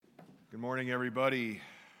Good morning, everybody.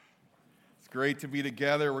 It's great to be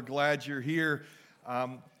together. We're glad you're here.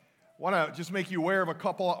 Want to just make you aware of a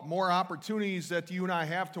couple more opportunities that you and I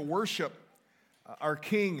have to worship our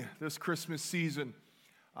King this Christmas season.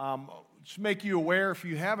 Just make you aware, if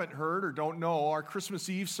you haven't heard or don't know, our Christmas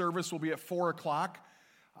Eve service will be at 4 o'clock.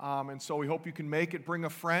 And so we hope you can make it. Bring a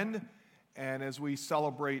friend, and as we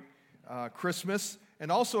celebrate Christmas.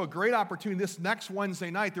 And also a great opportunity this next Wednesday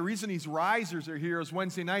night. The reason these risers are here is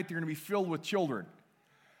Wednesday night they're going to be filled with children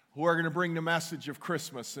who are going to bring the message of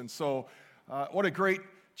Christmas. And so what a great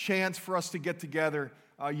chance for us to get together,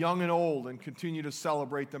 young and old, and continue to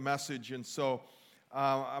celebrate the message. And so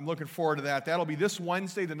I'm looking forward to that. That'll be this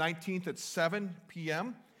Wednesday, the 19th at 7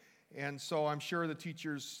 p.m. And so I'm sure the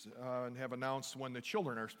teachers have announced when the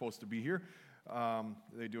children are supposed to be here.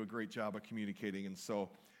 They do a great job of communicating. And so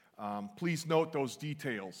please note those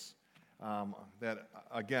details that,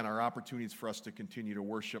 again, are opportunities for us to continue to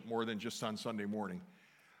worship more than just on Sunday morning.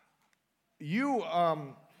 You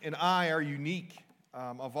and I are unique.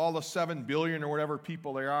 Of all the 7 billion or whatever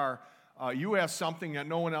people there are, you have something that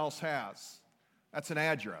no one else has. That's an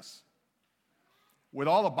address. With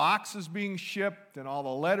all the boxes being shipped and all the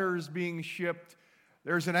letters being shipped,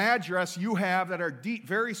 there's an address you have that are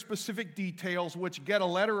very specific details which get a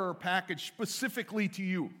letter or a package specifically to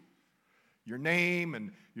you. Your name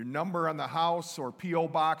and your number on the house or P.O.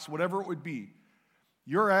 box, whatever it would be.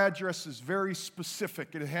 Your address is very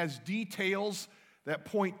specific. It has details that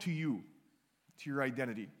point to you, to your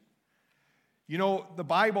identity. You know, the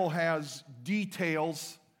Bible has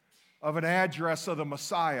details of an address of the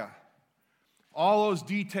Messiah. All those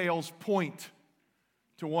details point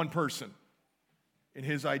to one person in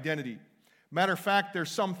his identity. Matter of fact,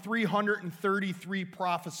 there's some 333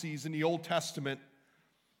 prophecies in the Old Testament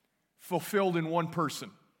fulfilled in one person,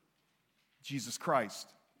 Jesus Christ.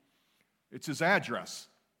 It's his address.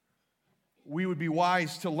 We would be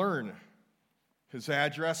wise to learn his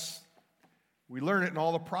address. We learn it in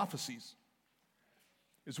all the prophecies.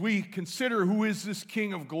 As we consider who is this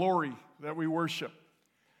King of glory that we worship,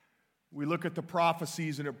 we look at the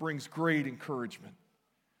prophecies and it brings great encouragement.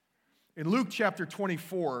 In Luke chapter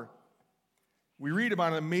 24, we read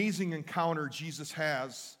about an amazing encounter Jesus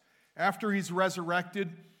has. After he's resurrected,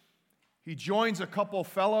 he joins a couple of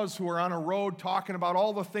fellows who are on a road talking about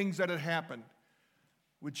all the things that had happened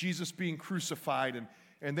with Jesus being crucified.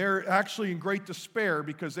 And they're actually in great despair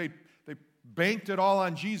because they banked it all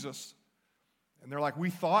on Jesus. And they're like,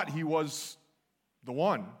 we thought he was the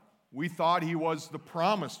one. We thought he was the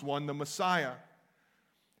promised one, the Messiah.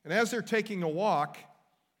 And as they're taking a walk,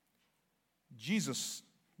 Jesus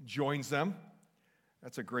joins them.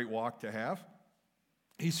 That's a great walk to have.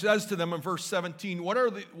 He says to them in verse 17, what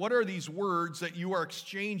are these words that you are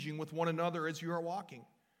exchanging with one another as you are walking?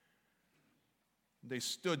 They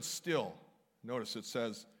stood still. Notice it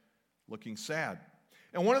says, looking sad.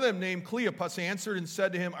 And one of them, named Cleopas, answered and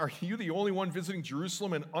said to him, are you the only one visiting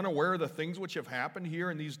Jerusalem and unaware of the things which have happened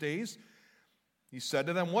here in these days? He said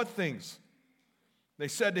to them, what things? They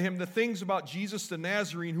said to him, the things about Jesus the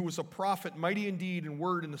Nazarene, who was a prophet, mighty in deed and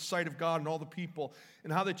word in the sight of God and all the people,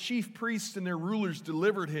 and how the chief priests and their rulers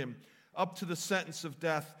delivered him up to the sentence of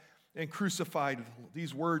death and crucified.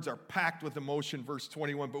 These words are packed with emotion, verse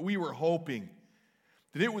 21. But we were hoping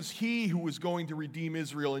that it was he who was going to redeem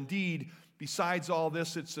Israel. Indeed, besides all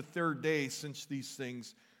this, it's the third day since these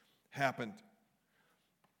things happened.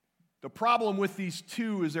 The problem with these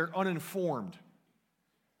two is they're uninformed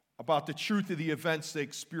about the truth of the events they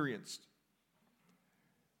experienced.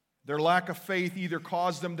 Their lack of faith either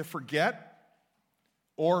caused them to forget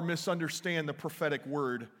or misunderstand the prophetic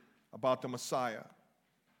word about the Messiah.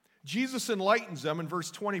 Jesus enlightens them in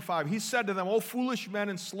verse 25. He said to them, O foolish men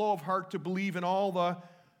and slow of heart to believe in all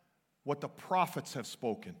what the prophets have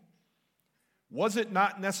spoken. Was it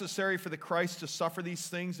not necessary for the Christ to suffer these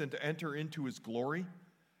things and to enter into his glory?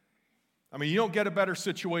 I mean, you don't get a better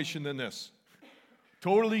situation than this.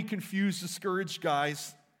 Totally confused, discouraged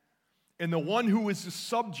guys. And the one who is the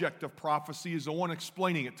subject of prophecy is the one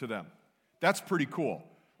explaining it to them. That's pretty cool.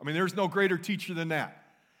 I mean, there's no greater teacher than that.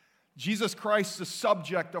 Jesus Christ, the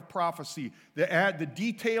subject of prophecy, the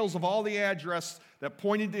details of all the address that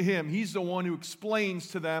pointed to him, he's the one who explains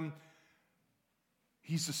to them.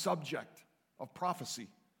 He's the subject of prophecy.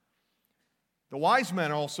 The wise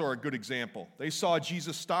men also are a good example. They saw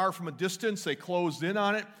Jesus' star from a distance, they closed in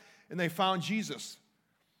on it, and they found Jesus.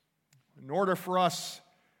 In order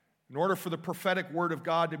for the prophetic word of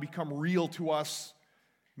God to become real to us,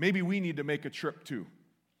 maybe we need to make a trip too.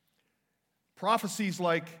 Prophecies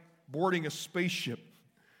like boarding a spaceship.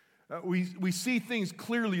 We see things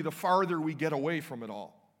clearly the farther we get away from it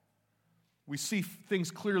all. We see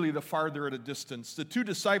things clearly the farther at a distance. The two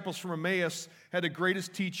disciples from Emmaus had the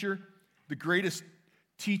greatest teacher, the greatest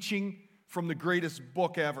teaching from the greatest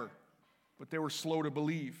book ever, but they were slow to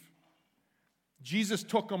believe. Jesus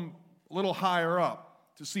took them a little higher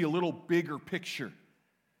up to see a little bigger picture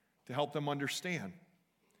to help them understand.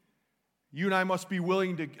 You and I must be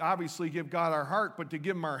willing to obviously give God our heart, but to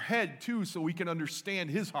give him our head too so we can understand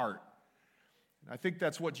his heart. And I think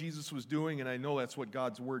that's what Jesus was doing, and I know that's what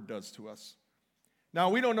God's word does to us. Now,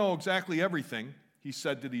 we don't know exactly everything he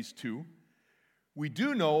said to these two. We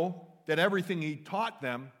do know that everything he taught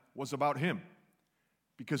them was about him,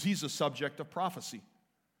 because he's a subject of prophecy.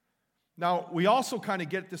 Now, we also kind of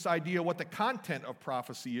get this idea what the content of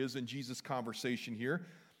prophecy is in Jesus' conversation here.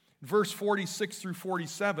 Verse 46 through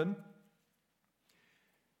 47,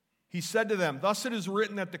 he said to them, "Thus it is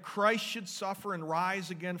written that the Christ should suffer and rise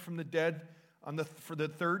again from the dead for the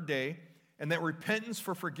third day, and that repentance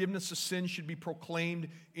for forgiveness of sins should be proclaimed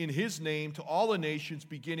in his name to all the nations,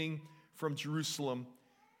 beginning from Jerusalem.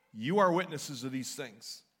 You are witnesses of these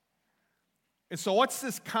things." And so what's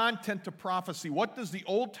this content of prophecy? What does the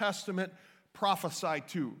Old Testament prophesy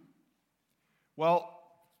to? Well,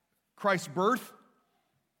 Christ's birth,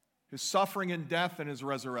 his suffering and death, and his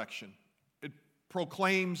resurrection. It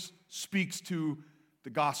proclaims, speaks to the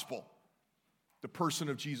gospel, the person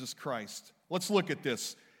of Jesus Christ. Let's look at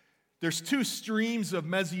this. There's two streams of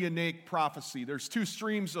messianic prophecy. There's two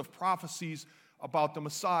streams of prophecies about the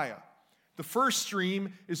Messiah. The first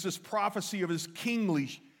stream is this prophecy of his kingly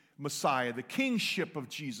Messiah, the kingship of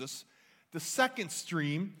Jesus. The second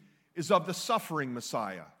stream is of the suffering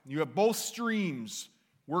Messiah. You have both streams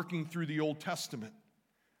working through the Old Testament.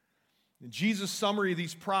 And Jesus' summary of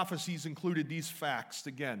these prophecies included these facts.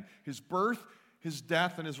 Again, his birth, his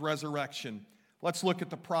death, and his resurrection. Let's look at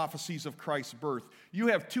the prophecies of Christ's birth. You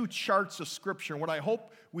have two charts of Scripture. And what I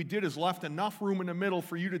hope we did is left enough room in the middle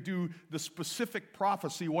for you to do the specific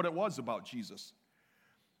prophecy, what it was about Jesus.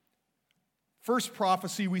 First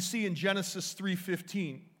prophecy we see in Genesis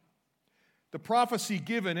 3:15. The prophecy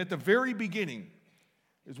given at the very beginning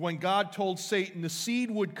is when God told Satan the seed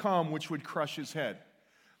would come which would crush his head.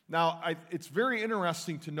 Now, it's very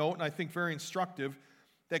interesting to note, and I think very instructive,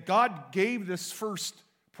 that God gave this first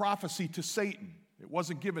prophecy to Satan. It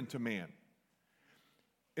wasn't given to man.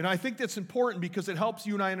 And I think that's important because it helps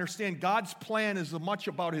you and I understand God's plan is as much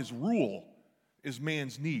about his rule as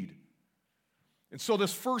man's need. And so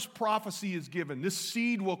this first prophecy is given. This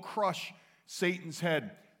seed will crush Satan's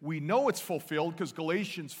head. We know it's fulfilled because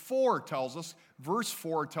Galatians 4 tells us, verse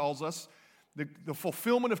 4 tells us, the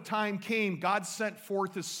fulfillment of time came. God sent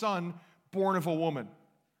forth his son, born of a woman.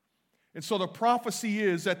 And so the prophecy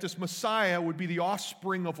is that this Messiah would be the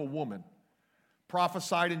offspring of a woman.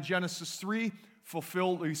 Prophesied in Genesis 3,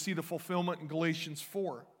 fulfilled, you see the fulfillment in Galatians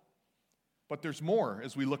 4. But there's more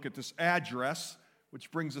as we look at this address,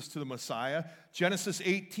 which brings us to the Messiah. Genesis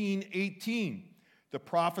 18:18. The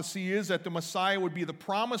prophecy is that the Messiah would be the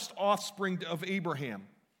promised offspring of Abraham.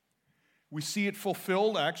 We see it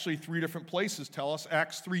fulfilled, actually, three different places tell us.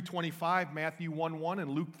 Acts 3:25, Matthew 1:1,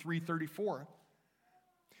 and Luke 3:34.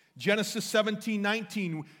 Genesis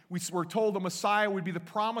 17:19, we're told the Messiah would be the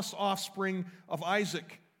promised offspring of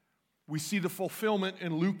Isaac. We see the fulfillment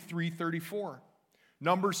in Luke 3:34.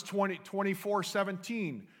 Numbers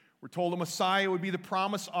 24:17, we're told the Messiah would be the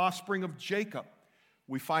promised offspring of Jacob.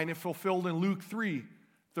 We find it fulfilled in Luke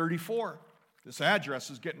 3:34. This address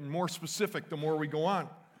is getting more specific the more we go on.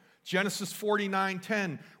 Genesis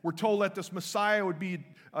 49:10, we're told that this Messiah would be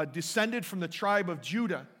descended from the tribe of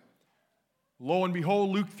Judah. Lo and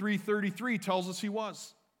behold, Luke 3:33 tells us he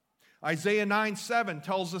was. Isaiah 9:7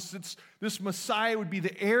 tells us this Messiah would be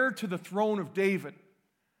the heir to the throne of David.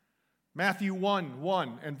 Matthew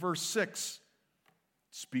 1:1 and verse 6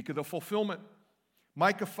 speak of the fulfillment.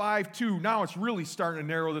 Micah 5:2, now it's really starting to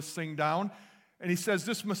narrow this thing down. And he says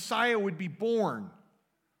this Messiah would be born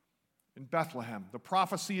in Bethlehem. The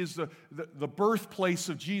prophecy is the birthplace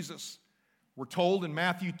of Jesus. We're told in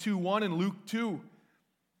Matthew 2:1 and Luke 2,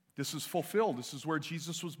 this is fulfilled. This is where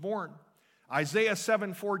Jesus was born. Isaiah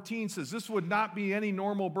 7:14 says this would not be any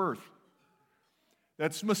normal birth.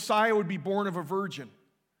 That Messiah would be born of a virgin.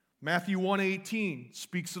 Matthew 1:18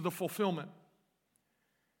 speaks of the fulfillment.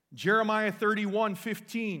 Jeremiah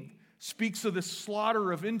 31:15 speaks of the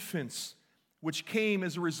slaughter of infants, which came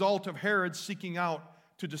as a result of Herod seeking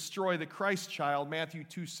out to destroy the Christ child. Matthew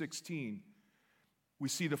 2:16. We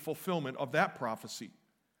see the fulfillment of that prophecy.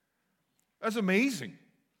 That's amazing.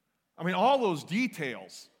 I mean, all those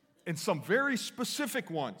details and some very specific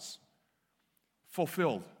ones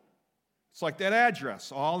fulfilled. It's like that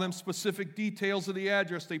address. All them specific details of the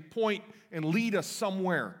address, they point and lead us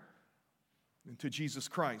somewhere. and to Jesus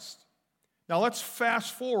Christ. Now let's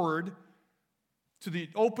fast forward to the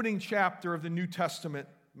opening chapter of the New Testament,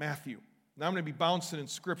 Matthew. Now I'm going to be bouncing in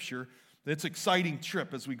Scripture. It's an exciting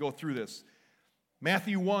trip as we go through this.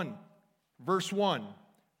 Matthew 1, verse 1,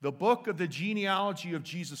 the book of the genealogy of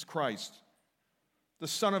Jesus Christ, the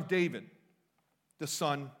son of David, the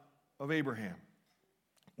son of Abraham.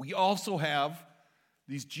 We also have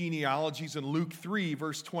these genealogies in Luke 3,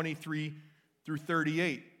 verse 23 through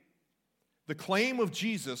 38. The claim of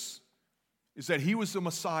Jesus is that he was the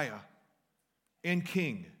Messiah and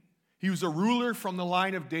king. He was a ruler from the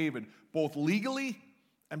line of David, both legally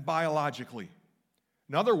and biologically.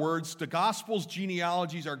 In other words, the Gospels'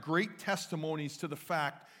 genealogies are great testimonies to the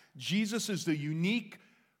fact Jesus is the unique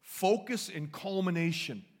focus and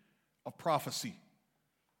culmination of prophecy.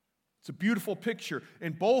 It's a beautiful picture.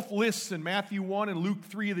 In both lists in Matthew 1 and Luke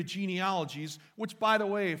 3 of the genealogies, which, by the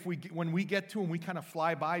way, when we get to them, we kind of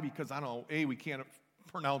fly by because, I don't know, A, we can't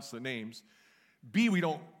pronounce the names. B, we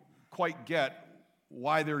don't quite get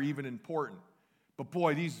why they're even important. But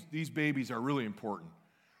boy, these babies are really important.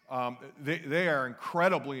 They are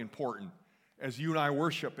incredibly important as you and I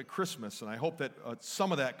worship at Christmas, and I hope that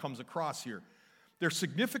some of that comes across here. They're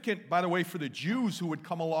significant, by the way, for the Jews who would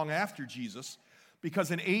come along after Jesus,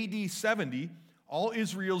 because in AD 70, all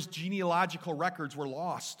Israel's genealogical records were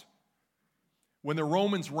lost when the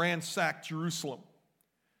Romans ransacked Jerusalem.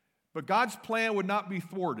 But God's plan would not be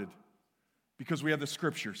thwarted because we have the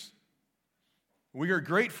Scriptures. We are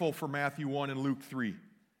grateful for Matthew 1 and Luke 3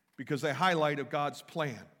 because they highlight God's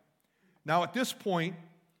plan. Now, at this point,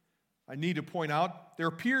 I need to point out there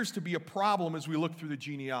appears to be a problem as we look through the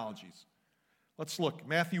genealogies. Let's look.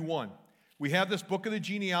 Matthew 1. We have this book of the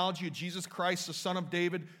genealogy of Jesus Christ, the son of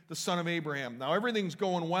David, the son of Abraham. Now, everything's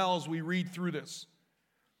going well as we read through this.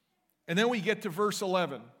 And then we get to verse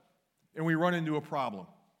 11, and we run into a problem.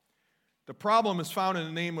 The problem is found in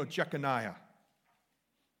the name of Jeconiah.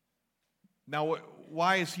 Now,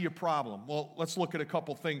 why is he a problem? Well, let's look at a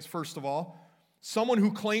couple things. First of all, someone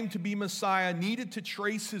who claimed to be Messiah needed to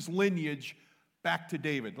trace his lineage back to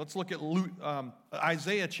David. Let's look at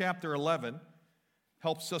Isaiah chapter 11.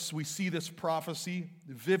 Helps us, we see this prophecy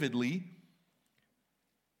vividly.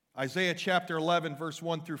 Isaiah chapter 11, verse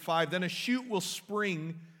 1 through 5. Then a shoot will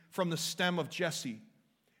spring from the stem of Jesse,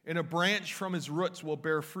 and a branch from his roots will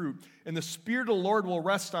bear fruit. And the Spirit of the Lord will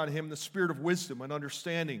rest on him, the Spirit of wisdom and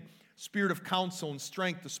understanding, Spirit of counsel and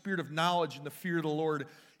strength, the Spirit of knowledge and the fear of the Lord.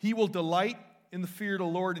 He will delight in the fear of the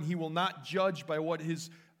Lord, and he will not judge by what his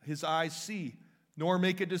eyes see, nor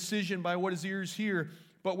make a decision by what his ears hear.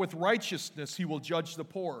 But with righteousness he will judge the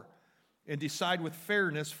poor and decide with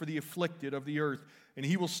fairness for the afflicted of the earth. And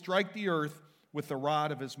he will strike the earth with the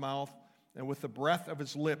rod of his mouth, and with the breath of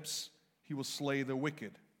his lips he will slay the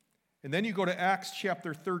wicked. And then you go to Acts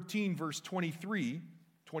chapter 13, verse 22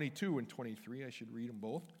 and 23. I should read them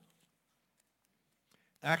both.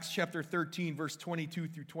 Acts chapter 13, verse 22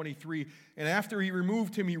 through 23. And after he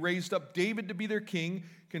removed him, he raised up David to be their king,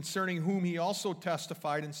 concerning whom he also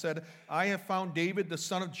testified and said, I have found David the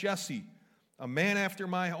son of Jesse, a man after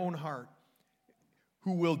my own heart,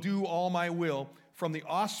 who will do all my will. From the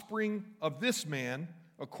offspring of this man,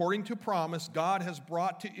 according to promise, God has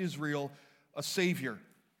brought to Israel a Savior.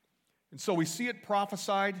 And so we see it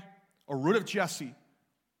prophesied, a root of Jesse,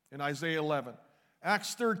 in Isaiah 11.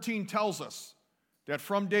 Acts 13 tells us that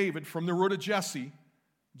from David, from the root of Jesse,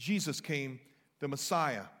 Jesus came, the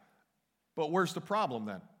Messiah. But where's the problem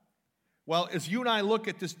then? Well, as you and I look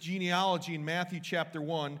at this genealogy in Matthew chapter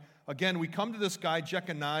 1, again, we come to this guy,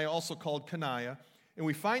 Jeconiah, also called Coniah, and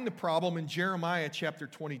we find the problem in Jeremiah chapter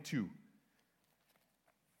 22.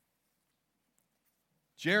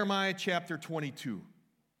 Jeremiah chapter 22.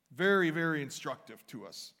 Very, very instructive to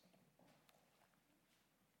us.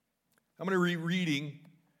 I'm going to be reading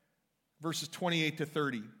verses 28 to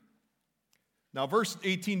 30. Now, verse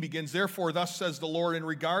 18 begins, Therefore, thus says the Lord, in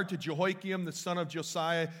regard to Jehoiakim, the son of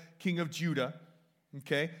Josiah, king of Judah.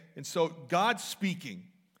 Okay? And so God's speaking,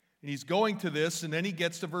 and he's going to this, and then he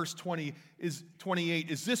gets to verse 28.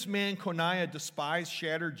 Is this man Coniah a despised,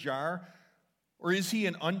 shattered jar, or is he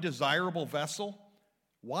an undesirable vessel?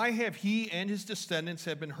 Why have he and his descendants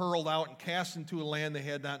have been hurled out and cast into a land they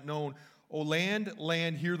had not known? O land,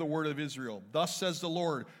 land, hear the word of Israel. Thus says the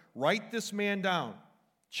Lord, write this man down,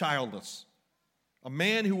 childless, a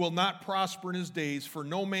man who will not prosper in his days, for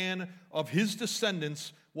no man of his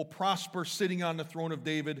descendants will prosper sitting on the throne of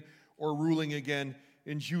David or ruling again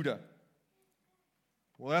in Judah.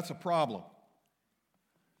 Well, that's a problem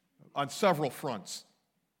on several fronts.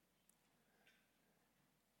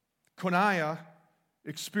 Coniah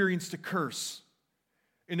experienced a curse,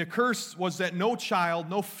 And the curse was that no child,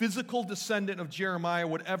 no physical descendant of Jeremiah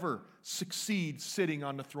would ever succeed sitting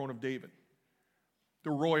on the throne of David,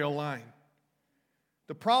 the royal line.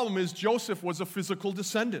 The problem is Joseph was a physical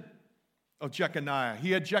descendant of Jeconiah.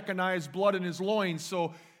 He had Jeconiah's blood in his loins,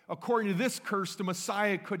 so according to this curse, the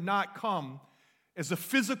Messiah could not come as a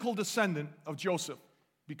physical descendant of Joseph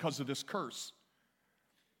because of this curse.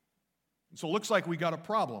 So it looks like we got a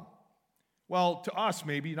problem. Well, to us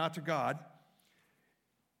maybe, not to God.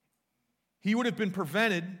 He would have been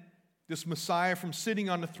prevented, this Messiah, from sitting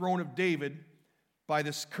on the throne of David by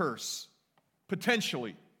this curse.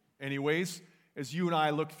 Potentially, anyways, as you and I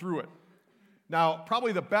look through it. Now,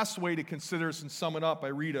 probably the best way to consider this and sum it up, I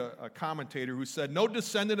read a commentator who said, no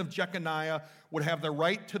descendant of Jeconiah would have the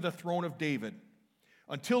right to the throne of David.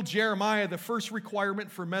 Until Jeremiah, the first requirement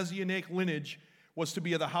for Messianic lineage was to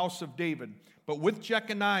be of the house of David. But with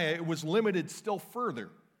Jeconiah, it was limited still further.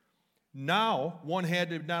 Now, one had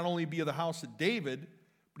to not only be of the house of David,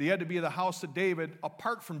 but he had to be of the house of David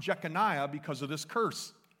apart from Jeconiah because of this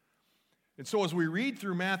curse. And so as we read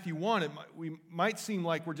through Matthew 1, we might seem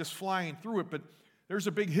like we're just flying through it, but there's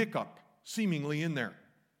a big hiccup seemingly in there.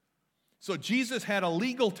 So Jesus had a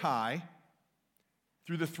legal tie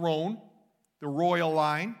through the throne, the royal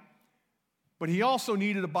line, but he also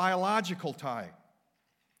needed a biological tie.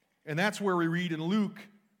 And that's where we read in Luke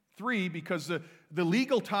 3, because the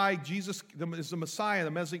legal tie, Jesus is the Messiah,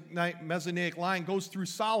 the Messianic line goes through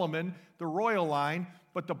Solomon, the royal line,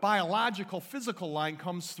 but the biological, physical line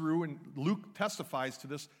comes through, and Luke testifies to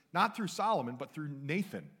this, not through Solomon, but through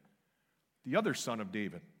Nathan, the other son of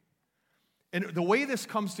David. And the way this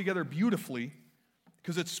comes together beautifully,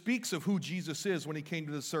 because it speaks of who Jesus is when he came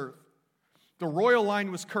to this earth. The royal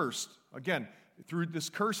line was cursed. Again, through this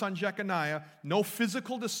curse on Jeconiah, no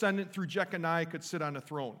physical descendant through Jeconiah could sit on the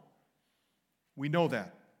throne. We know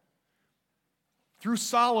that. Through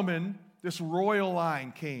Solomon, this royal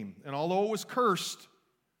line came. And although it was cursed,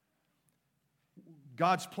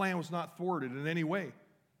 God's plan was not thwarted in any way.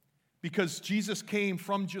 Because Jesus came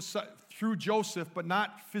through Joseph, but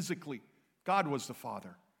not physically. God was the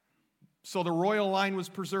Father. So the royal line was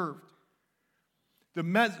preserved. The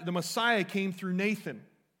Messiah came through Nathan,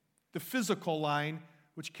 the physical line,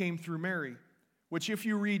 which came through Mary, which if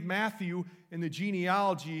you read Matthew in the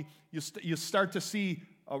genealogy, you start to see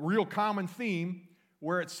a real common theme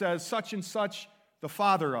where it says such and such the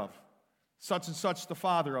father of, such and such the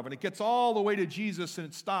father of. And it gets all the way to Jesus and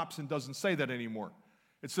it stops and doesn't say that anymore.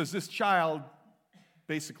 It says this child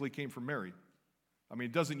basically came from Mary. I mean,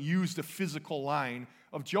 it doesn't use the physical line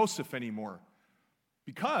of Joseph anymore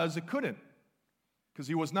because it couldn't. Because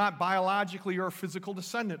he was not biologically or a physical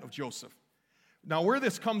descendant of Joseph. Now, where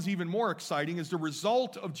this comes even more exciting is the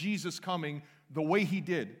result of Jesus coming the way he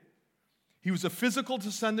did. He was a physical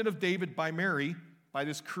descendant of David by Mary, by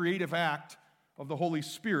this creative act of the Holy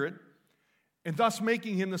Spirit, and thus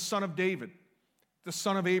making him the son of David, the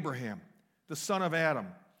son of Abraham, the son of Adam.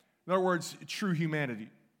 In other words, true humanity.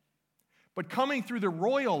 But coming through the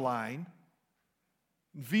royal line,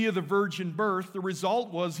 via the virgin birth, the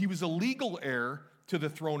result was he was a legal heir to the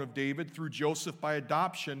throne of David through Joseph by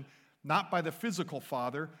adoption, not by the physical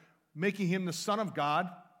father, making him the Son of God.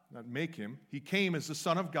 Not make him. He came as the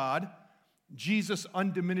Son of God, Jesus'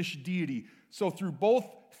 undiminished deity. So through both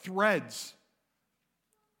threads,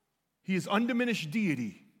 he is undiminished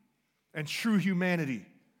deity and true humanity.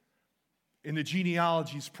 In the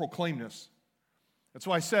genealogies proclaim this. That's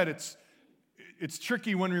why I said it's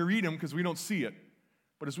tricky when we read them because we don't see it.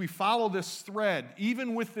 But as we follow this thread,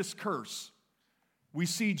 even with this curse, we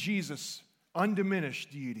see Jesus,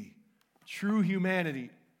 undiminished deity, true humanity.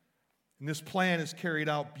 And this plan is carried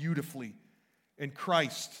out beautifully in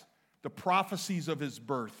Christ, the prophecies of his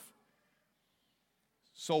birth.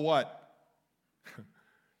 So what?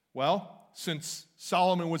 Well, since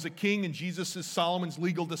Solomon was a king and Jesus is Solomon's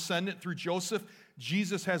legal descendant through Joseph,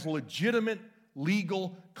 Jesus has legitimate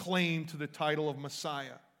legal claim to the title of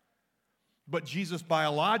Messiah. But Jesus'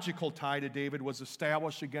 biological tie to David was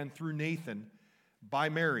established again through Nathan by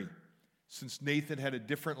Mary, since Nathan had a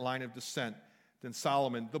different line of descent than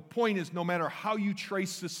Solomon. The point is, no matter how you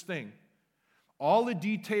trace this thing, all the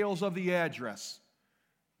details of the address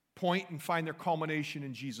point and find their culmination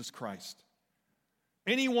in Jesus Christ.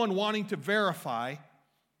 Anyone wanting to verify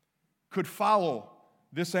could follow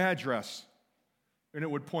this address, and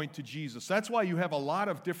it would point to Jesus. That's why you have a lot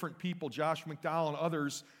of different people, Josh McDowell and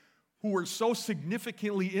others, who were so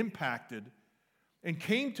significantly impacted and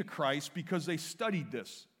came to Christ because they studied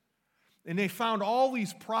this. And they found all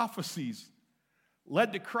these prophecies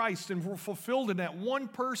led to Christ and were fulfilled in that one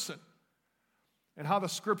person and how the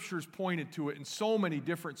Scriptures pointed to it in so many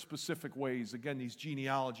different specific ways. Again, these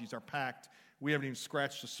genealogies are packed. We haven't even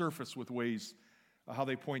scratched the surface with ways how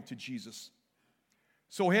they point to Jesus.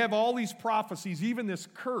 So we have all these prophecies, even this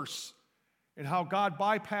curse, and how God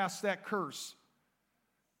bypassed that curse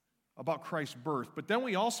about Christ's birth. But then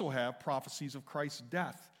we also have prophecies of Christ's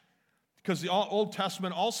death, because the Old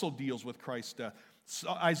Testament also deals with Christ's death.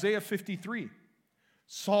 Isaiah 53,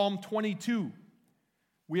 Psalm 22.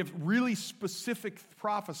 We have really specific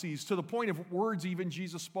prophecies to the point of words even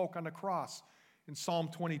Jesus spoke on the cross in Psalm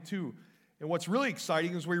 22. And what's really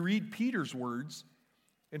exciting is we read Peter's words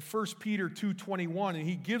in 1 Peter 2:21, and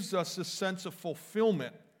he gives us this sense of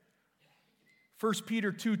fulfillment. 1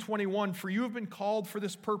 Peter 2:21, for you have been called for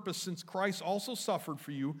this purpose, since Christ also suffered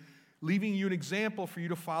for you, leaving you an example for you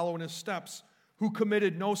to follow in his steps, who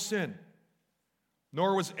committed no sin,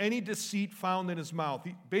 nor was any deceit found in his mouth.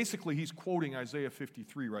 Basically, he's quoting Isaiah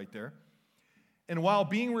 53 right there. And while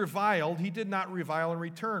being reviled, he did not revile in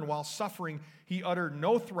return. While suffering, he uttered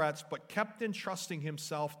no threats, but kept entrusting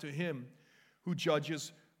himself to him who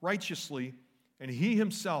judges righteously. And he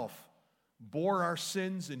himself bore our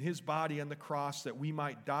sins in his body on the cross, that we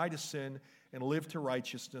might die to sin and live to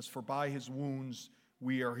righteousness. For by his wounds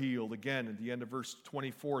we are healed. Again, at the end of verse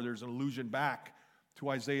 24, there's an allusion back to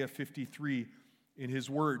Isaiah 53 in his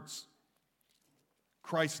words.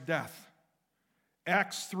 Christ's death.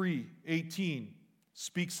 Acts 3:18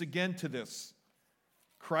 speaks again to this.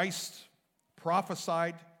 Christ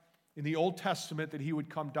prophesied in the Old Testament that he would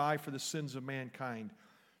come die for the sins of mankind.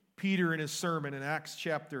 Peter in his sermon in Acts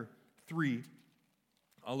chapter 3,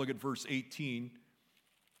 I'll look at verse 18.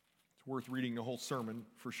 It's worth reading the whole sermon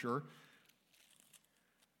for sure.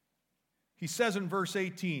 He says in verse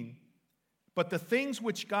 18, but the things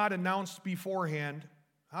which God announced beforehand,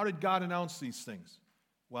 how did God announce these things?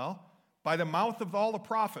 Well, by the mouth of all the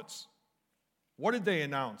prophets. What did they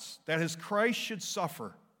announce? That his Christ should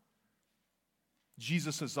suffer.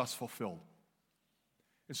 Jesus is thus fulfilled.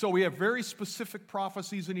 And so we have very specific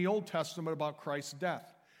prophecies in the Old Testament about Christ's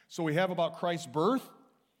death. So we have about Christ's birth,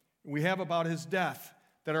 and we have about his death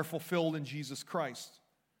that are fulfilled in Jesus Christ.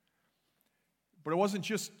 But it wasn't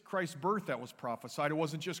just Christ's birth that was prophesied. It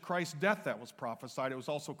wasn't just Christ's death that was prophesied. It was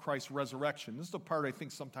also Christ's resurrection. This is the part I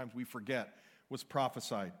think sometimes we forget was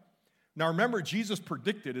prophesied. Now remember, Jesus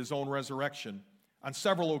predicted his own resurrection on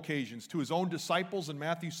several occasions to his own disciples in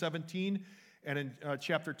Matthew 17 and in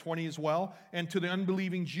chapter 20 as well, and to the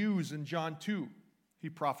unbelieving Jews in John 2. He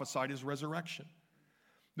prophesied his resurrection.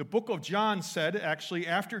 The book of John said, actually,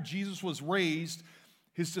 after Jesus was raised,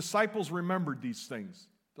 his disciples remembered these things.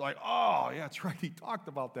 They're like, oh, yeah, that's right, he talked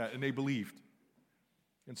about that, and they believed.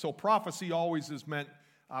 And so prophecy always is meant,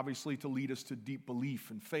 obviously, to lead us to deep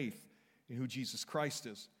belief and faith in who Jesus Christ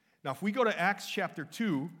is. Now, if we go to Acts chapter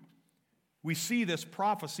 2, we see this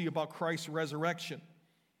prophecy about Christ's resurrection.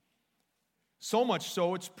 So much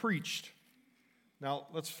so, it's preached. Now,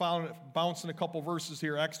 let's bounce in a couple verses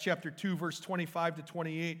here. Acts chapter 2, verse 25 to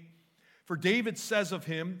 28. For David says of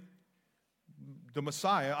him, the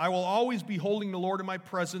Messiah, I will always be holding the Lord in my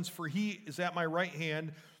presence, for he is at my right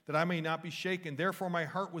hand, that I may not be shaken. Therefore my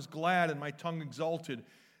heart was glad and my tongue exalted.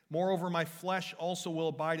 Moreover, my flesh also will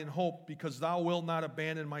abide in hope, because thou wilt not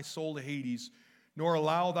abandon my soul to Hades, nor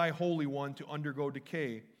allow thy Holy One to undergo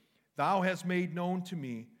decay. Thou hast made known to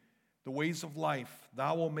me the ways of life.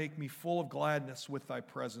 Thou wilt make me full of gladness with thy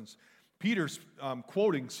presence. Peter's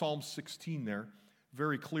quoting Psalm 16 there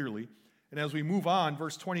very clearly. And as we move on,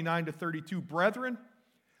 verse 29 to 32, brethren,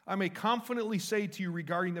 I may confidently say to you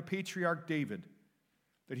regarding the patriarch David,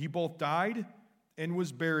 that he both died and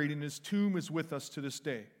was buried, and his tomb is with us to this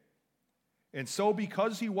day. And so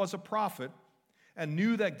because he was a prophet, and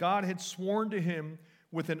knew that God had sworn to him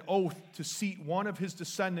with an oath to seat one of his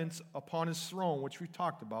descendants upon his throne, which we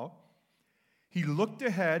talked about, he looked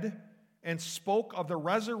ahead and spoke of the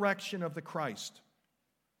resurrection of the Christ,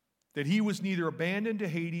 that he was neither abandoned to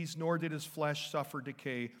Hades, nor did his flesh suffer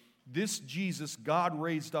decay. This Jesus God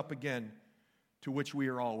raised up again, to which we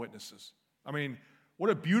are all witnesses. I mean, what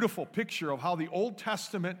a beautiful picture of how the Old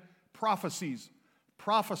Testament prophecies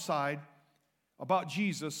prophesied about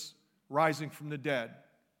Jesus rising from the dead.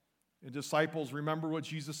 And disciples remember what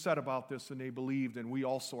Jesus said about this, and they believed, and we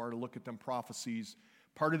also are to look at them prophecies,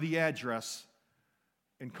 part of the address,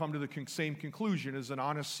 and come to the same conclusion as an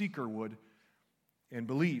honest seeker would, and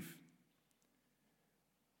believe.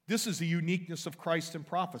 This is the uniqueness of Christ in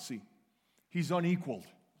prophecy. He's unequaled.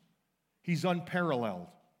 He's unparalleled.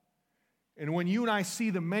 And when you and I see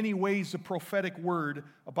the many ways the prophetic word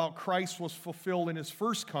about Christ was fulfilled in his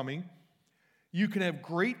first coming, you can have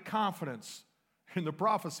great confidence in the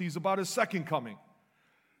prophecies about his second coming.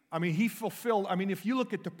 he fulfilled, if you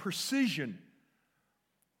look at the precision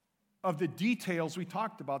of the details we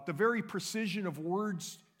talked about, the very precision of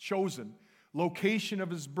words chosen, location of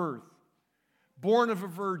his birth, born of a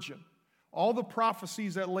virgin, all the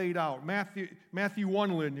prophecies that laid out, Matthew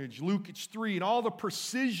 1 lineage, Luke 3, and all the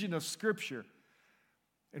precision of Scripture.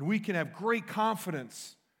 And we can have great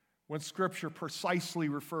confidence when Scripture precisely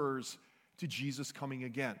refers to Jesus coming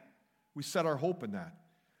again. We set our hope in that.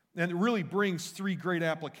 And it really brings three great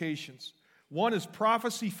applications. One is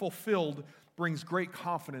prophecy fulfilled brings great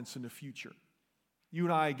confidence in the future. You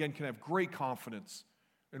and I, again, can have great confidence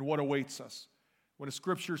in what awaits us. When the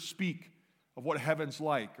Scriptures speak of what heaven's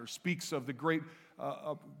like, or speaks of the great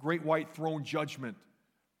white throne judgment,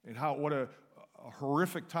 and what a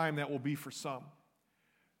horrific time that will be for some.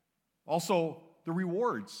 Also, the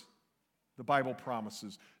rewards the Bible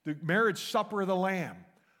promises, the marriage supper of the Lamb,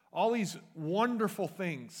 all these wonderful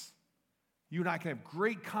things. You and I can have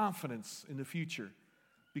great confidence in the future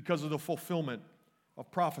because of the fulfillment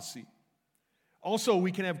of prophecy. Also,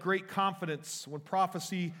 we can have great confidence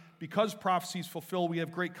because prophecy is fulfilled, we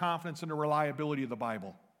have great confidence in the reliability of the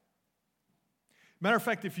Bible. Matter of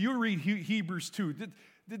fact, if you read Hebrews 2,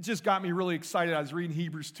 it just got me really excited. I was reading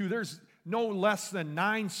Hebrews 2. There's no less than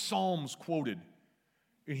 9 Psalms quoted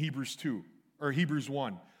in Hebrews 2, or Hebrews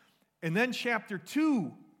 1. And then chapter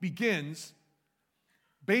 2 begins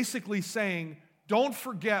basically saying, don't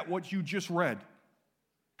forget what you just read,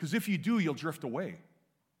 because if you do, you'll drift away.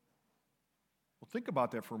 Well, think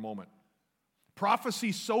about that for a moment. Prophecy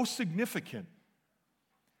is so significant.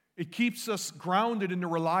 It keeps us grounded in the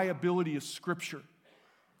reliability of Scripture.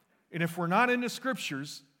 And if we're not in the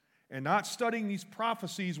Scriptures and not studying these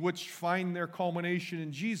prophecies, which find their culmination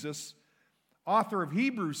in Jesus, author of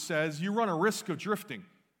Hebrews says you run a risk of drifting.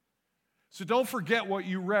 So don't forget what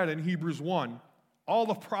you read in Hebrews 1, all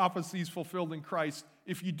the prophecies fulfilled in Christ.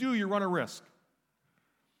 If you do, you run a risk.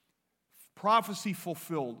 Prophecy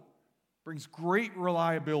fulfilled brings great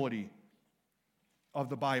reliability of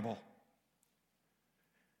the Bible.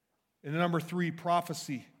 And number 3,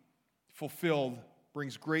 prophecy fulfilled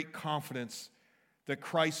brings great confidence that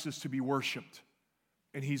Christ is to be worshiped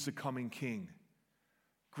and he's the coming king.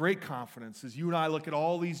 Great confidence as you and I look at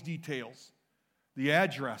all these details, the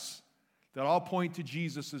address that all point to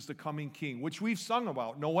Jesus as the coming king, which we've sung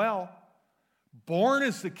about. Noel, born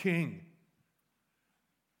as the king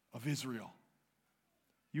of Israel.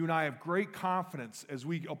 You and I have great confidence as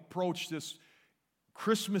we approach this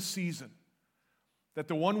Christmas season that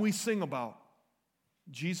the one we sing about,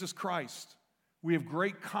 Jesus Christ, we have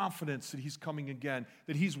great confidence that he's coming again,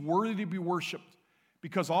 that he's worthy to be worshiped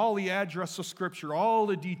because all the address of Scripture, all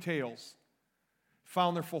the details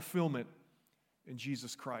found their fulfillment in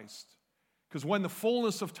Jesus Christ. Because when the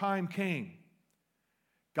fullness of time came,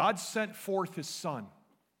 God sent forth his Son,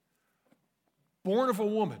 born of a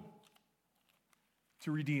woman,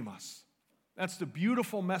 to redeem us. That's the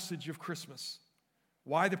beautiful message of Christmas.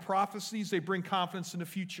 Why the prophecies? They bring confidence in the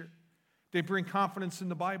future. They bring confidence in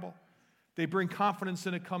the Bible. They bring confidence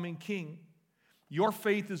in a coming king. Your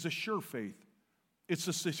faith is a sure faith. It's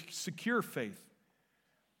a secure faith.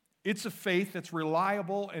 It's a faith that's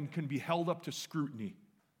reliable and can be held up to scrutiny.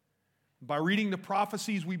 By reading the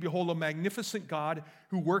prophecies, we behold a magnificent God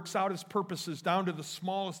who works out his purposes down to the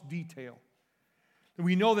smallest detail. And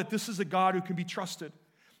we know that this is a God who can be trusted.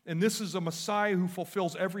 And this is a Messiah who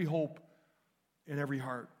fulfills every hope in every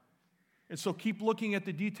heart. And so keep looking at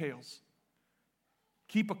the details.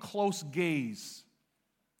 Keep a close gaze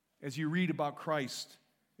as you read about Christ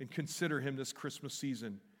and consider him this Christmas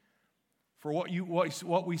season. For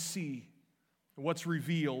what we see and what's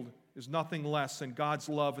revealed is nothing less than God's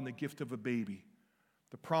love and the gift of a baby,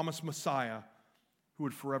 the promised Messiah who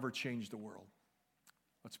would forever change the world.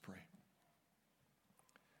 Let's pray.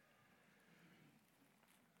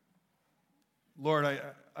 Lord,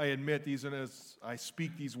 I admit these, and as I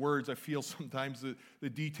speak these words, I feel sometimes the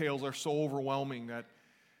details are so overwhelming that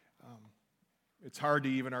it's hard to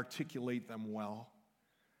even articulate them well.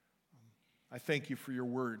 I thank you for your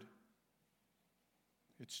word.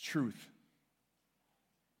 It's truth.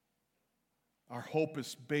 Our hope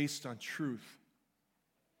is based on truth.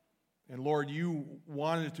 And Lord, you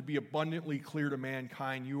wanted it to be abundantly clear to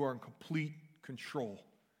mankind. You are in complete control.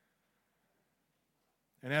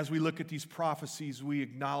 And as we look at these prophecies, we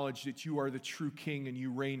acknowledge that you are the true king and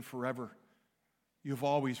you reign forever. You have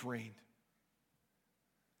always reigned.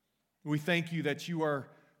 We thank you that you are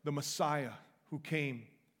the Messiah who came,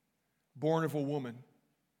 born of a woman,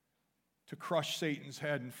 to crush Satan's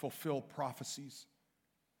head and fulfill prophecies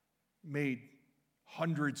made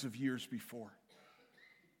hundreds of years before.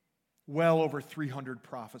 Well over 300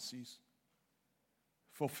 prophecies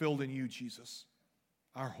fulfilled in you, Jesus,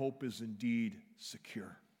 our hope is indeed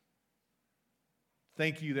secure.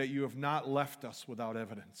 Thank you that you have not left us without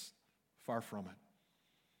evidence. Far from it.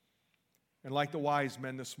 And like the wise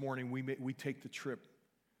men this morning, we take the trip.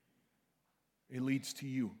 It leads to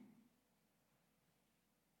you,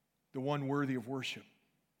 the one worthy of worship,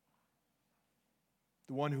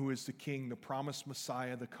 the one who is the King, the promised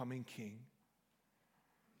Messiah, the coming King.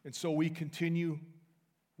 And so we continue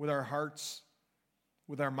with our hearts,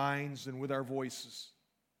 with our minds, and with our voices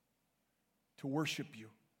to worship you.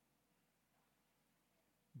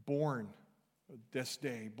 Born this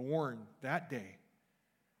day, born that day,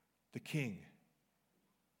 the King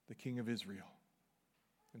of Israel.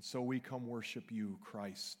 And so we come worship you,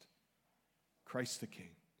 Christ the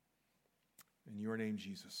King. In your name,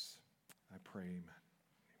 Jesus, I pray, amen.